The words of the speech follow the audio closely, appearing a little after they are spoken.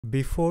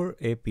Before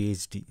a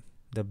PhD,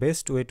 the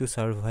best way to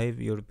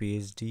survive your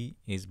PhD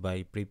is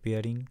by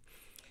preparing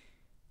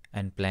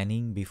and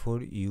planning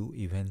before you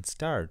even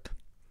start.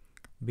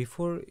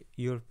 Before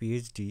your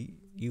PhD,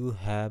 you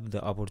have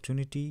the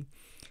opportunity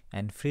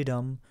and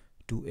freedom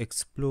to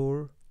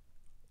explore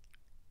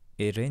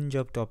a range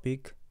of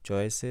topic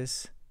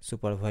choices,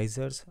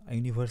 supervisors,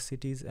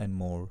 universities, and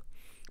more.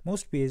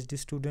 Most PhD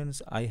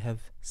students I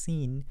have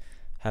seen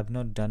have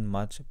not done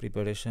much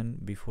preparation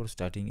before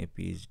starting a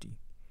PhD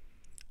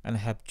and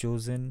have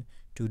chosen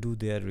to do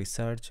their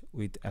research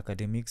with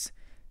academics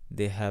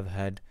they have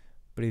had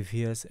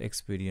previous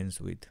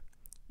experience with,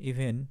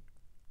 even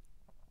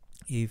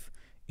if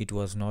it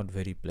was not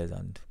very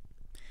pleasant.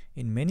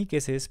 In many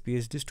cases,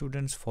 PhD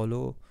students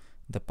follow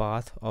the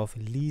path of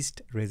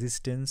least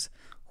resistance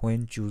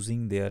when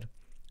choosing their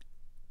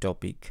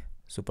topic,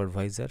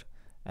 supervisor,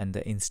 and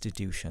the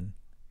institution.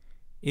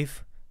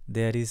 If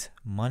there is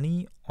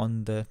money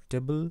on the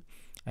table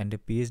and a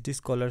PhD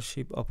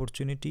scholarship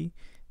opportunity,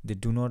 they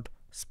do not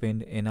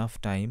spend enough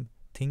time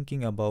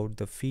thinking about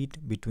the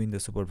fit between the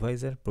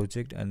supervisor,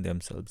 project, and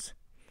themselves.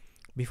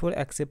 Before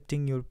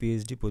accepting your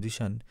PhD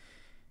position,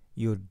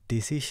 your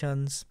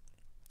decisions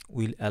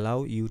will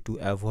allow you to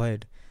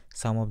avoid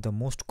some of the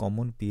most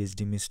common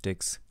PhD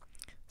mistakes,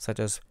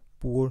 such as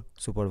poor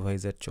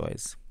supervisor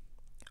choice.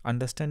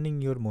 Understanding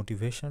your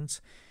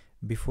motivations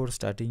before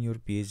starting your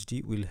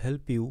PhD will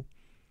help you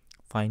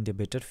find a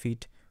better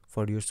fit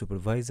for your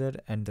supervisor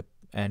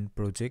and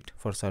project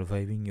for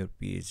surviving your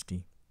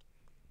PhD.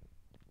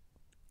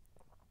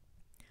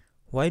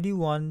 Why do you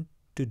want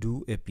to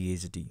do a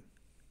PhD?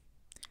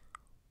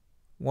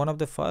 One of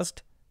the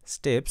first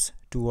steps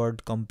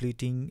toward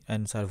completing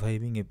and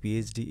surviving a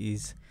PhD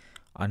is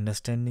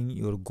understanding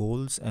your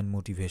goals and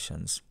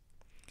motivations.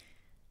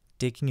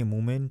 Taking a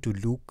moment to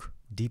look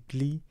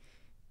deeply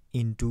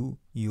into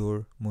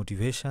your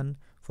motivation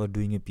for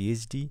doing a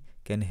PhD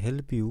can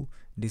help you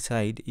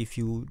decide if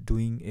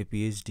doing a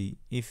PhD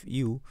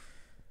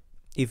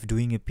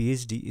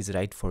is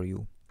right for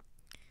you.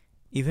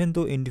 Even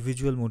though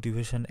individual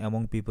motivation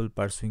among people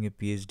pursuing a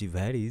PhD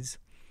varies,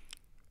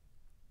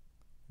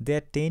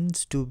 there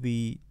tends to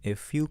be a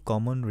few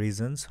common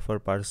reasons for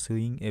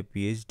pursuing a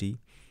PhD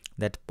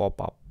that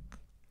pop up.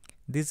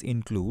 These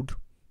include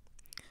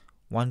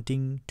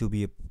wanting to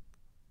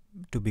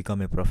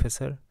become a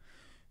professor,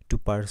 to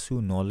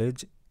pursue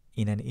knowledge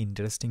in an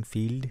interesting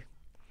field,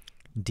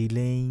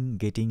 delaying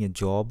getting a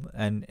job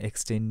and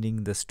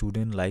extending the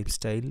student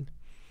lifestyle,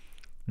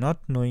 not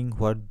knowing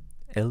what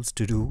else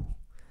to do,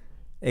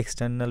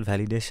 external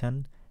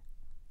validation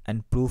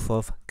and proof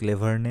of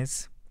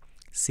cleverness,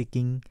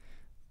 seeking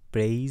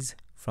praise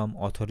from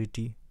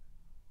authority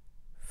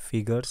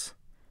figures,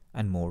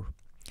 and more.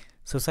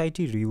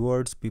 Society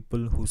rewards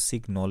people who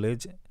seek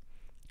knowledge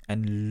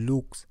and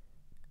looks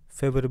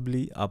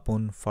favorably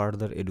upon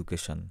further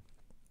education.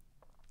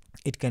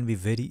 It can be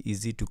very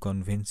easy to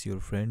convince your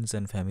friends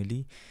and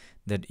family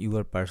that you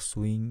are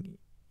pursuing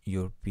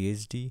your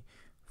PhD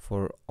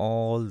for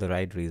all the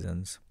right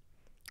reasons.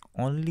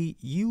 Only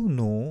you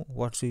know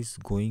what is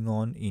going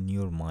on in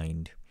your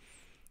mind,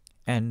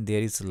 and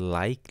there is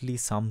likely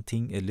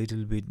something a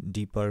little bit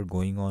deeper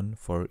going on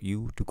for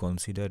you to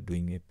consider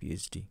doing a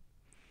PhD.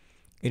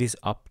 It is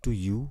up to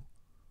you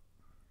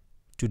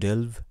to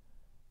delve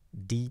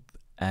deep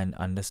and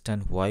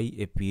understand why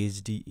a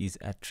PhD is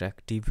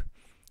attractive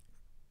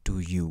to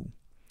you.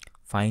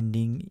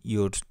 Finding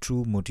your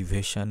true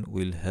motivation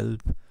will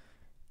help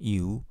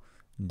you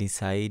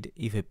decide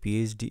if a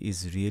PhD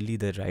is really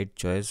the right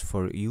choice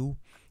for you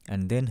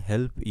and then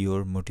help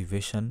your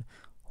motivation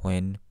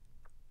when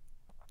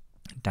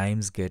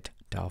times get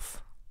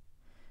tough.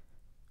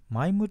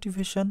 My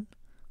motivation?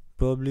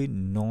 Probably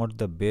not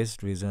the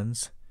best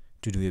reasons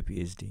to do a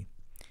PhD.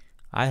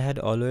 I had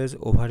always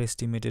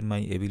overestimated my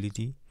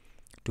ability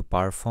to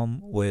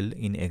perform well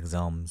in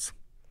exams.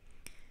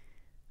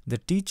 The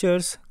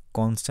teachers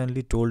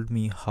constantly told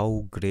me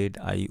how great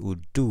I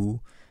would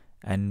do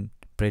and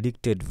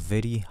predicted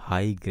very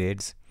high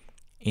grades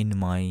in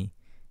my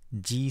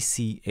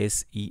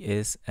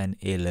GCSEs and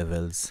A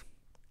levels.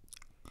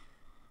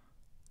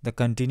 The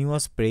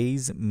continuous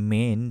praise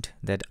meant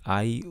that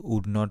I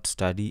would not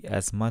study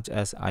as much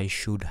as I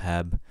should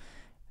have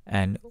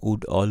and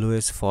would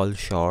always fall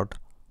short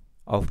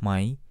of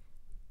my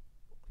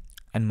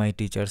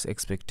teachers'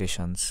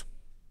 expectations.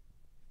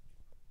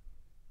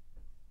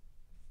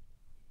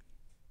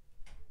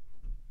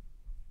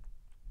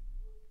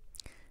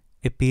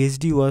 A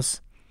PhD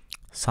was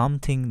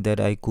something that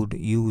I could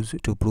use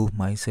to prove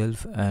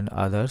myself and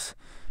others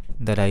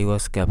that I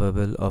was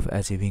capable of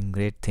achieving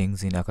great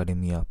things in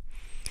academia.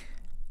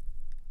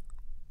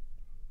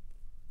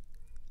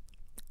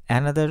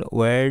 Another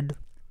weird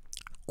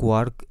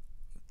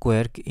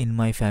quirk in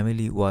my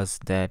family was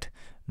that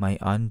my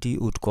auntie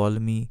would call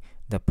me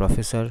the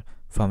professor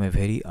from a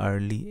very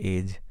early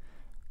age.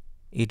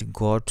 It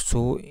got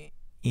so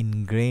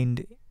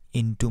ingrained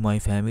into my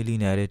family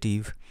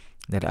narrative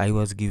that I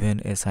was given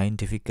a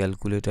scientific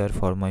calculator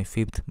for my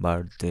fifth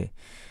birthday.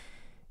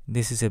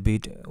 This is a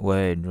bit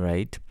weird,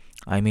 right?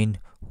 I mean,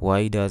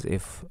 why does a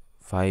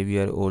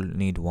 5-year-old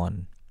need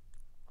one?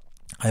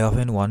 I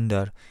often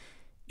wonder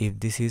if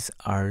this is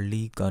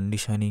early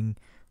conditioning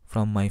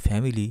from my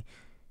family,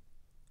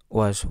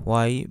 was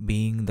why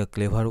being the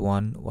clever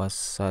one was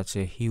such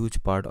a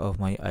huge part of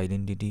my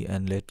identity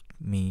and let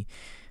me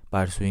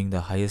pursuing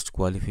the highest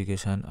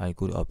qualification I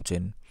could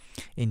obtain.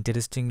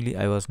 Interestingly,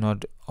 I was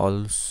not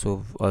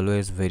also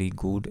always very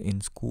good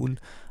in school.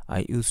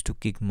 I used to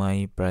kick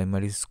my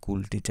primary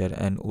school teacher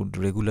and would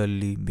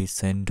regularly be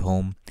sent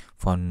home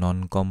for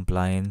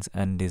non-compliance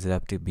and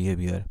disruptive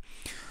behavior,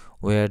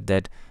 where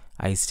that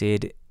I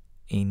stayed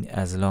in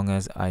as long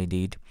as I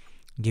did,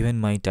 given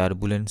my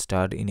turbulent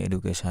start in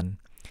education.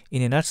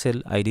 In a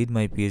nutshell, I did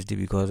my PhD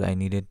because I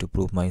needed to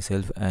prove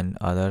myself and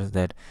others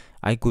that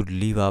I could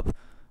live up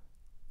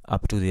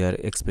to their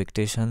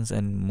expectations,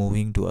 and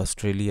moving to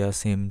Australia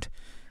seemed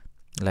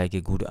like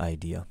a good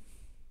idea.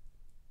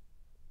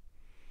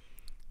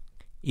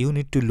 You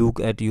need to look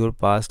at your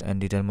past and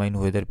determine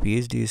whether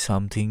PhD is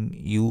something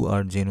you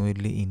are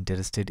genuinely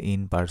interested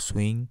in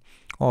pursuing,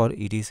 or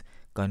it is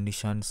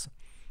conditions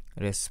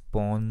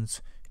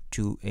response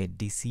to a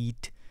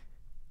deficit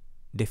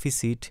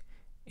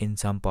in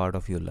some part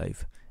of your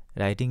life.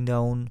 Writing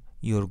down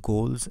your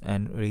goals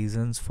and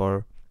reasons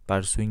for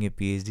pursuing a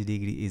PhD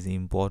degree is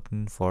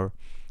important for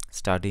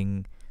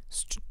starting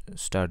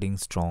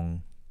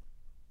strong.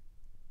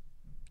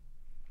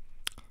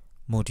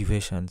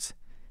 Motivations.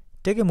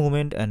 Take a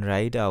moment and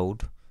write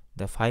out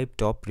the 5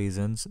 top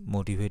reasons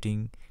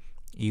motivating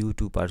you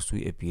to pursue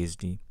a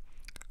PhD.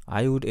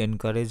 I would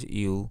encourage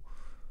you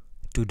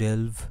to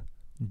delve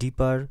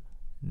deeper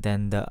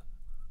than the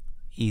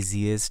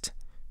easiest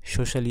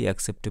socially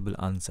acceptable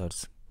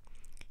answers.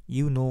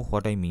 You know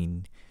what I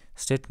mean.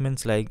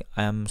 Statements like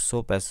I am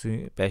so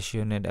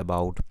passionate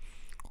about,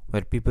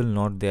 where people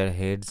nod their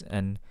heads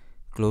and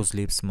close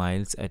lips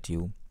smiles at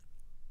you.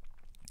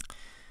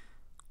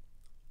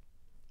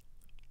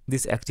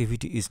 This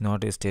activity is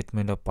not a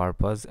statement of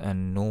purpose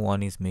and no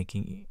one is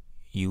making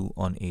you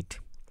on it.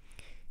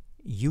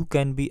 You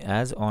can be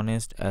as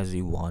honest as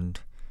you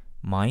want.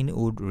 Mine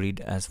would read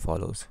as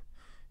follows: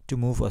 to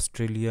move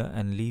Australia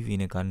and live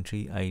in a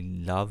country I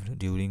loved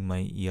during my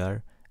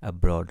year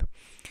abroad.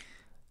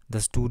 The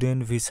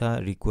student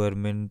visa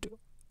requirement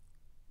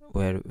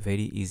were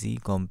very easy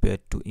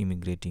compared to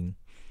immigrating.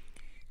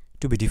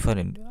 To be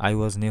different, I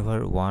was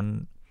never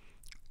one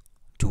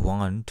to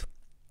want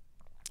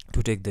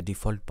to take the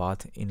default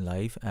path in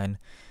life, and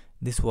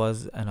this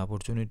was an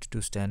opportunity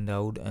to stand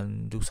out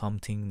and do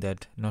something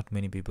that not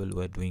many people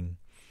were doing.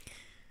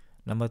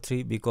 Number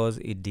 3, because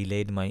it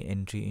delayed my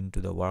entry into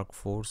the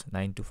workforce,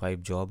 9 to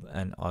 5 job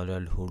and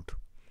adulthood.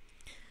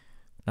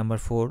 Number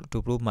 4,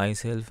 to prove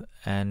myself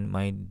and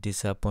my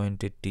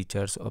disappointed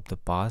teachers of the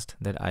past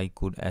that I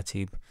could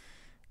achieve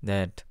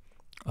that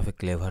of a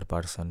clever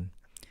person.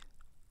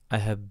 I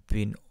have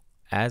been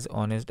as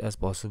honest as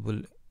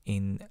possible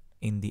in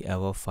the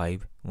above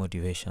 5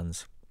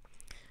 motivations.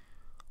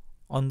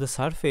 On the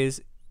surface,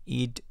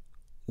 it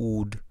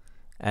would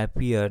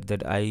appear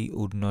that I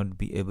would not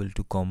be able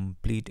to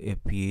complete a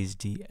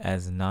PhD,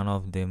 as none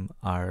of them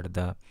are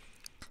the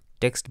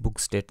textbook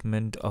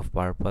statement of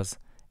purpose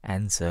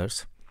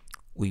answers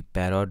we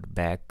parrot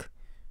back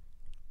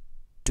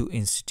to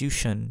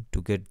institution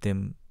to get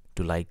them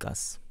to like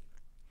us.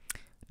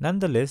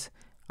 Nonetheless,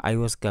 I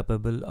was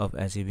capable of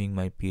achieving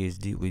my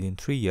PhD within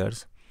 3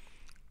 years.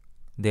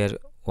 There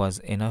was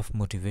enough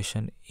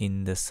motivation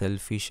in the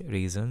selfish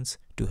reasons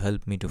to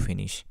help me to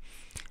finish.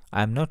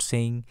 I am not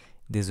saying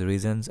these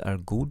reasons are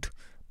good,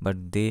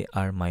 but they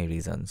are my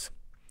reasons.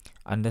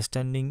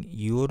 Understanding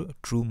your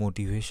true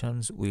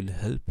motivations will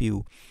help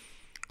you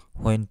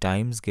when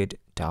times get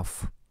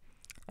tough,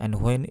 and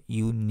when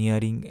you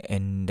nearing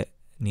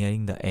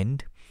the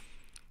end,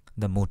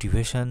 the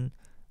motivation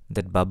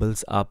that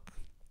bubbles up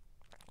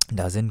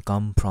doesn't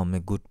come from a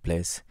good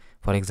place.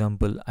 For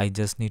example, I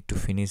just need to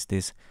finish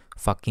this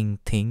fucking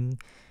thing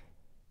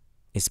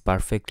is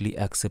perfectly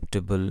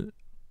acceptable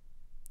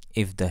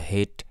if the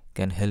hate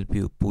can help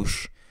you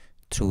push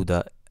through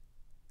to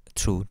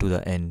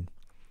the end.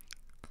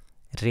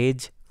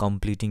 Rage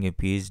completing a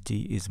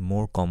PhD is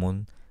more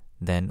common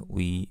than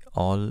we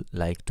all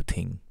like to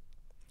think.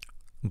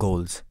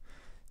 Goals.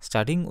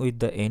 Starting with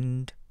the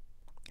end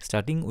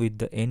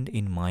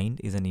in mind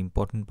is an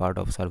important part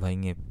of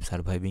surviving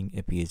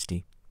a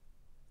PhD.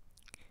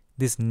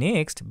 This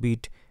next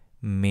bit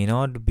may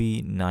not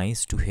be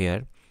nice to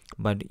hear,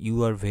 but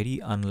you are very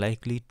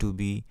unlikely to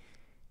be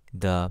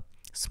the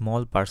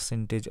small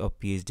percentage of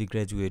PhD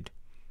graduate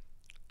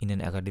in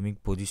an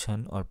academic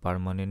position or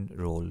permanent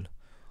role.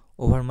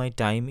 Over my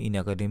time in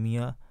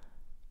academia,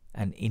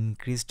 an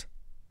increased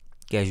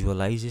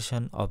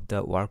casualization of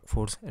the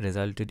workforce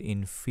resulted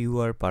in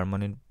fewer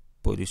permanent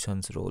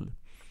positions role.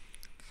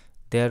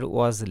 There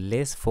was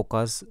less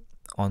focus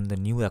on the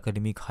new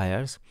academic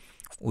hires,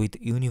 with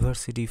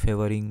university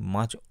favoring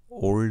much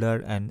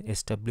older and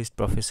established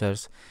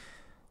professors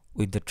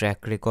with the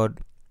track record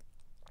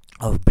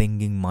of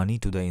bringing money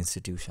to the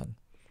institution.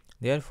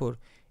 Therefore,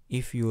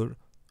 if your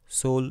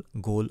sole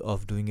goal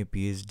of doing a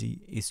PhD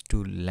is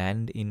to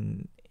land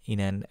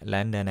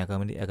an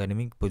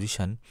academic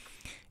position,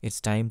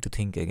 it's time to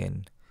think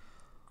again.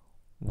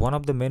 One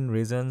of the main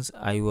reasons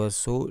I was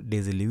so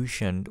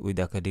disillusioned with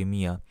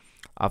academia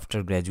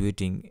after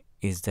graduating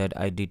is that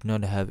I did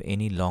not have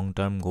any long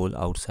term goal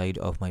outside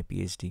of my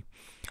PhD.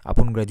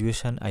 Upon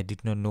graduation, I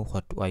did not know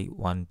what I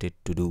wanted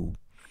to do.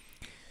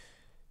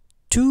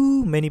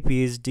 Too many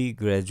PhD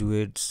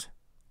graduates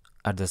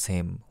are the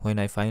same. When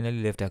I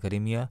finally left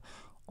academia,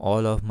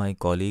 all of my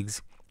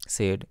colleagues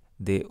said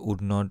they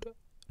would not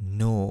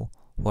know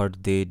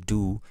what they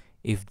do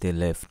if they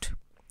left.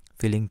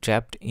 Feeling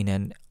trapped in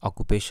an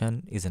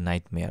occupation is a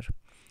nightmare.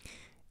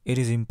 It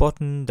is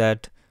important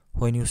that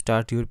when you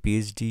start your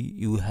PhD,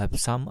 you have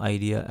some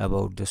idea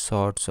about the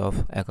sorts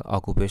of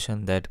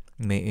occupation that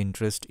may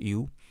interest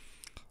you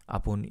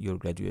upon your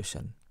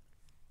graduation.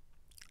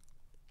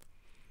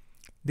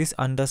 This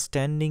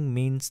understanding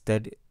means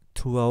that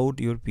throughout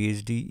your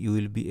PhD, you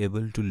will be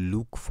able to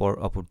look for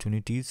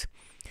opportunities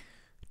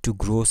to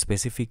grow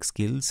specific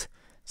skills,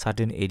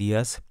 certain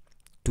areas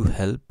to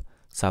help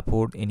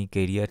support any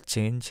career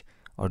change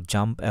or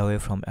jump away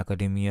from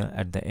academia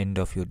at the end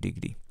of your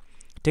degree.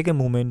 Take a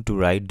moment to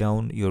write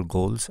down your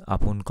goals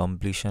upon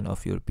completion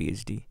of your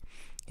PhD.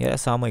 Here are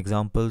some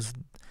examples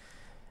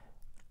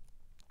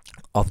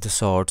of the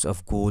sorts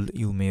of goal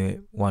you may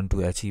want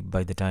to achieve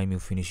by the time you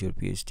finish your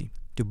PhD.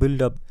 To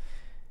build up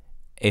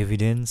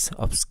evidence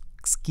of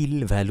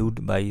skill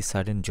valued by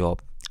certain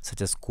job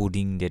such as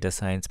coding, data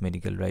science,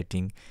 medical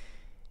writing,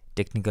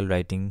 technical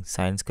writing,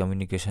 science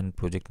communication,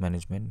 project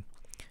management.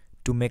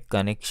 To make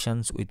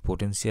connections with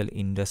potential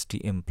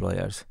industry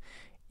employers,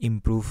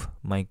 improve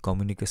my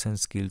communication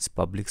skills,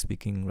 public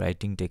speaking,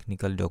 writing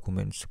technical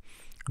documents,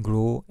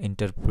 grow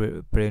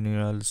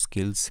entrepreneurial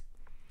skills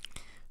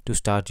to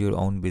start your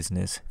own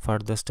business,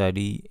 further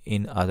study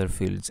in other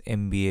fields,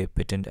 MBA,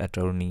 patent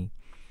attorney.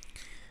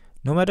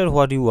 No matter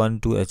what you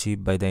want to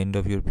achieve by the end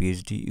of your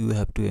PhD, you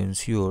have to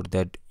ensure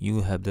that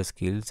you have the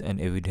skills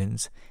and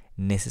evidence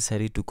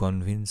necessary to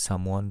convince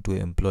someone to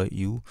employ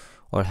you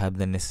or have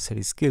the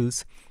necessary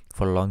skills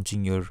for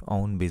launching your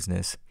own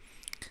business.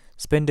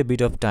 Spend a bit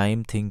of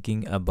time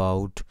thinking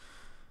about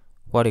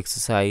what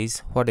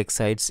excites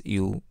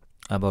you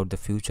about the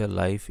future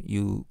life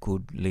you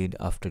could lead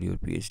after your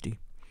PhD.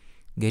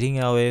 Getting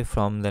away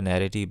from the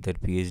narrative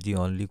that PhD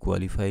only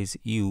qualifies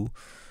you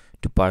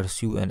to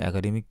pursue an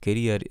academic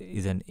career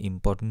is an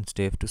important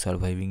step to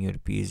surviving your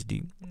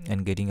PhD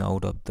and getting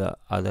out of the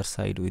other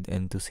side with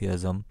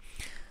enthusiasm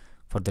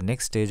for the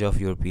next stage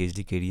of your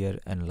PhD career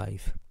and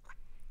life.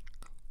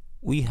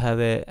 We have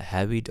a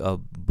habit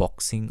of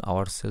boxing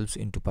ourselves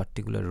into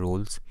particular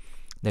roles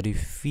that we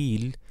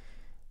feel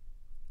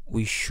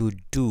we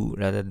should do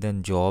rather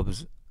than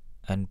jobs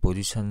and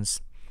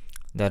positions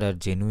that are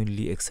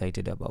genuinely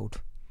excited about.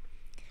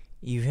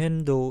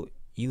 Even though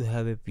you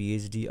have a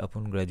PhD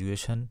upon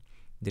graduation,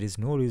 there is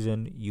no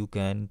reason you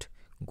can't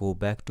go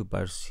back to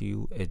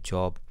pursue a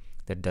job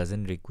that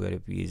doesn't require a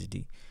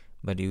PhD,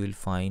 but you will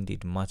find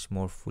it much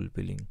more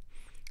fulfilling.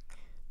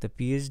 The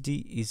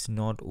PhD is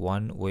not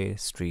one-way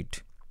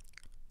street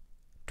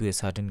to a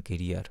certain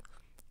career,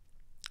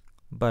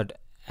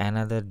 but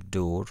another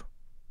door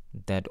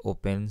that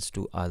opens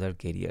to other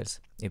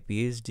careers. A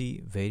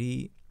PhD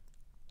very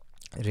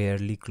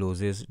rarely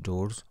closes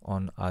doors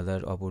on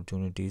other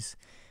opportunities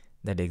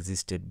that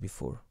existed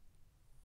before.